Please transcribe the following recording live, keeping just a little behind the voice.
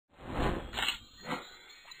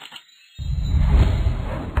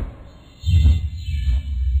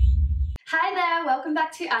Hi there, welcome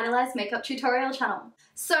back to EyedolizeMakeup tutorial channel.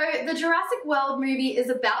 So the Jurassic World movie is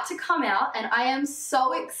about to come out and I am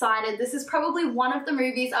so excited. This is probably one of the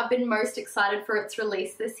movies I've been most excited for its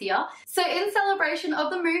release this year. So in celebration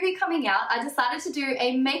of the movie coming out, I decided to do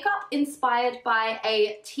a makeup inspired by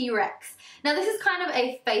a T-Rex. Now this is kind of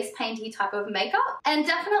a face painty type of makeup and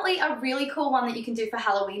definitely a really cool one that you can do for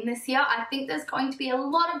Halloween this year. I think there's going to be a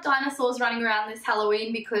lot of dinosaurs running around this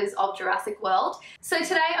Halloween because of Jurassic World. So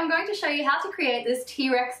today I'm going to show you how to create this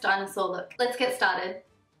T-Rex dinosaur look. Let's get started.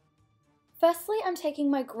 Firstly, I'm taking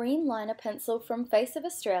my green liner pencil from Face of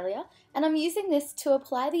Australia and I'm using this to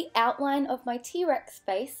apply the outline of my T-Rex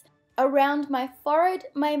face around my forehead,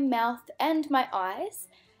 my mouth and my eyes.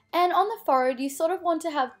 And on the forehead you sort of want to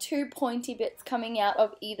have two pointy bits coming out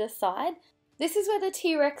of either side. This is where the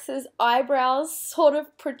T-Rex's eyebrows sort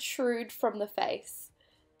of protrude from the face.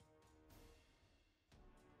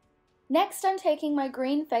 Next I'm taking my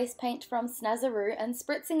green face paint from Snazaroo and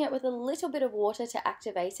spritzing it with a little bit of water to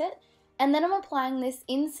activate it. And then I'm applying this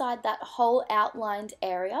inside that whole outlined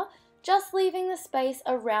area, just leaving the space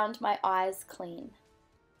around my eyes clean.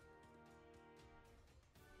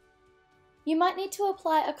 You might need to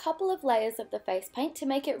apply a couple of layers of the face paint to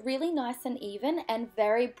make it really nice and even and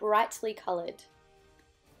very brightly coloured.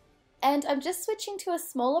 And I'm just switching to a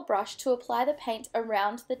smaller brush to apply the paint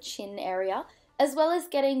around the chin area, as well as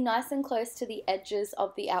getting nice and close to the edges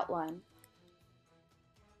of the outline.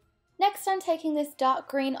 Next I'm taking this dark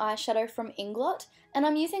green eyeshadow from Inglot and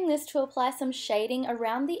I'm using this to apply some shading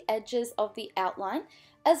around the edges of the outline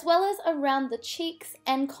as well as around the cheeks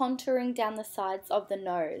and contouring down the sides of the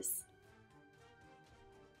nose.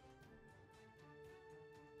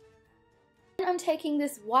 I'm taking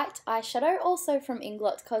this white eyeshadow also from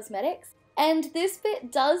Inglot Cosmetics and this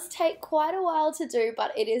bit does take quite a while to do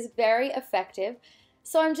but it is very effective.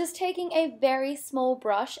 So I'm just taking a very small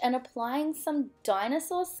brush and applying some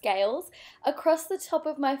dinosaur scales across the top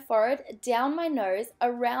of my forehead, down my nose,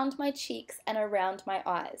 around my cheeks and around my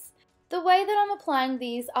eyes. The way that I'm applying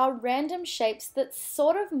these are random shapes that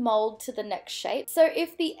sort of mold to the next shape. So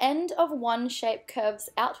if the end of one shape curves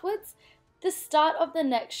outwards, the start of the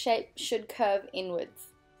next shape should curve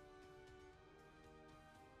inwards.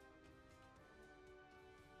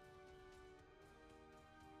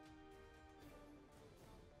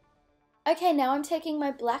 Okay, now I'm taking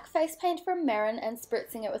my black face paint from Mehron and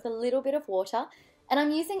spritzing it with a little bit of water, and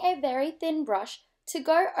I'm using a very thin brush to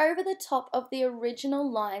go over the top of the original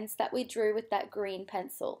lines that we drew with that green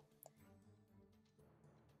pencil.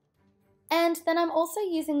 And then I'm also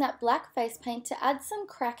using that black face paint to add some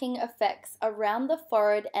cracking effects around the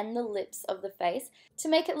forehead and the lips of the face to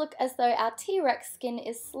make it look as though our T-Rex skin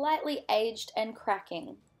is slightly aged and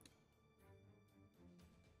cracking.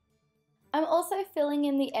 I'm also filling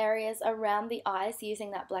in the areas around the eyes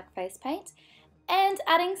using that black face paint and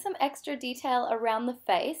adding some extra detail around the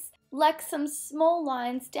face, like some small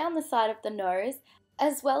lines down the side of the nose,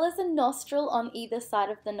 as well as a nostril on either side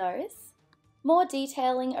of the nose, more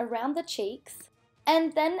detailing around the cheeks,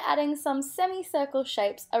 and then adding some semicircle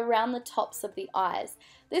shapes around the tops of the eyes.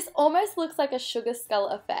 This almost looks like a sugar skull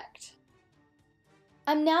effect.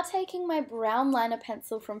 I'm now taking my brown liner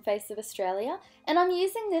pencil from Face of Australia and I'm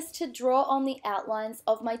using this to draw on the outlines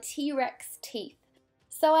of my T-Rex teeth.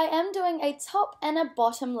 So I am doing a top and a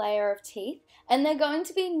bottom layer of teeth and they're going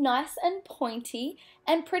to be nice and pointy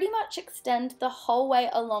and pretty much extend the whole way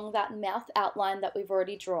along that mouth outline that we've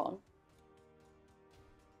already drawn.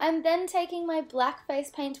 I'm then taking my black face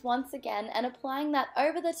paint once again and applying that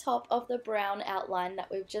over the top of the brown outline that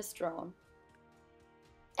we've just drawn.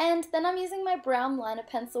 And then I'm using my brown liner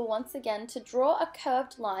pencil once again to draw a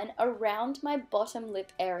curved line around my bottom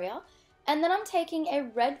lip area, and then I'm taking a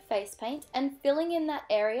red face paint and filling in that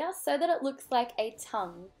area so that it looks like a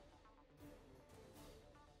tongue.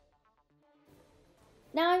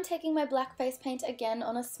 Now I'm taking my black face paint again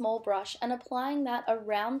on a small brush and applying that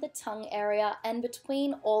around the tongue area and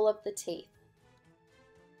between all of the teeth.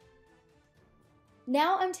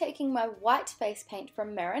 Now I'm taking my white face paint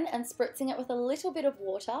from Mehron and spritzing it with a little bit of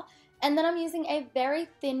water, and then I'm using a very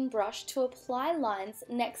thin brush to apply lines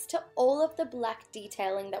next to all of the black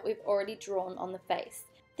detailing that we've already drawn on the face.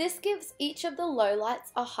 This gives each of the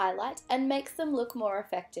lowlights a highlight and makes them look more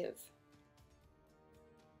effective.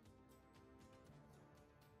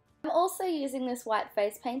 I'm also using this white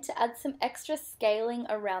face paint to add some extra scaling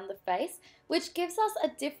around the face, which gives us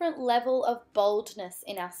a different level of boldness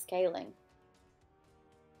in our scaling.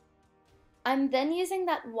 I'm then using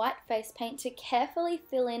that white face paint to carefully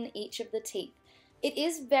fill in each of the teeth. It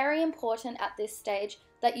is very important at this stage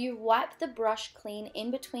that you wipe the brush clean in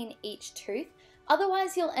between each tooth,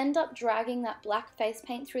 Otherwise, you'll end up dragging that black face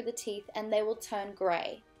paint through the teeth and they will turn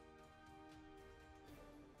grey.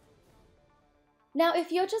 Now,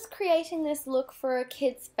 if you're just creating this look for a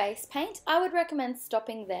kid's face paint, I would recommend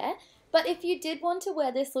stopping there. But if you did want to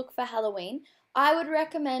wear this look for Halloween, I would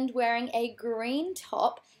recommend wearing a green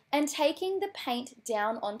top and taking the paint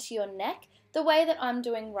down onto your neck the way that I'm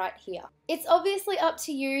doing right here. It's obviously up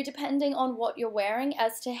to you depending on what you're wearing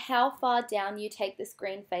as to how far down you take this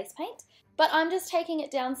green face paint, but I'm just taking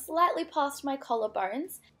it down slightly past my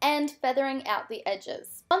collarbones and feathering out the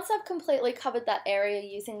edges. Once I've completely covered that area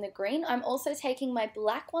using the green, I'm also taking my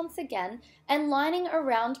black once again and lining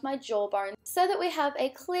around my jawbone so that we have a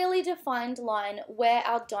clearly defined line where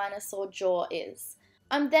our dinosaur jaw is.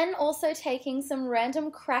 I'm then also taking some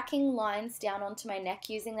random cracking lines down onto my neck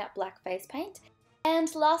using that black face paint.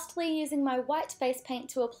 And lastly, using my white face paint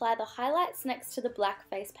to apply the highlights next to the black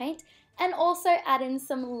face paint and also add in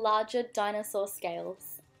some larger dinosaur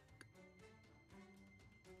scales.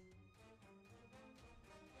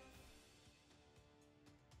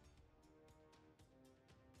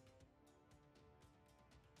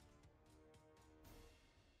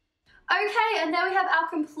 Okay, and there we have our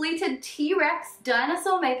completed T-Rex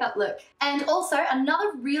dinosaur makeup look. And also,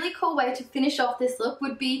 another really cool way to finish off this look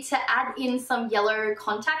would be to add in some yellow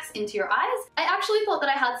contacts into your eyes. I actually thought that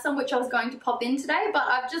I had some which I was going to pop in today, but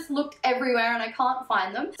I've just looked everywhere and I can't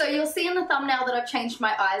find them. So you'll see in the thumbnail that I've changed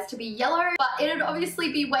my eyes to be yellow, but it'd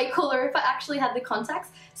obviously be way cooler if I actually had the contacts.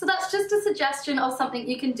 So that's just a suggestion of something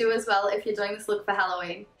you can do as well if you're doing this look for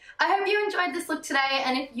Halloween. I hope you enjoyed this look today,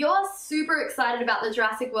 and if you're super excited about the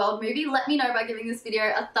Jurassic World movie, let me know by giving this video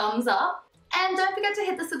a thumbs up. And don't forget to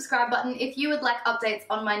hit the subscribe button if you would like updates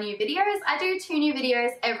on my new videos. I do 2 new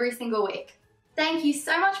videos every single week. Thank you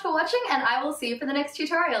so much for watching, and I will see you for the next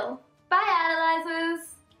tutorial. Bye,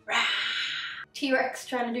 Eyedolizers! T-Rex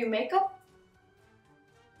trying to do makeup.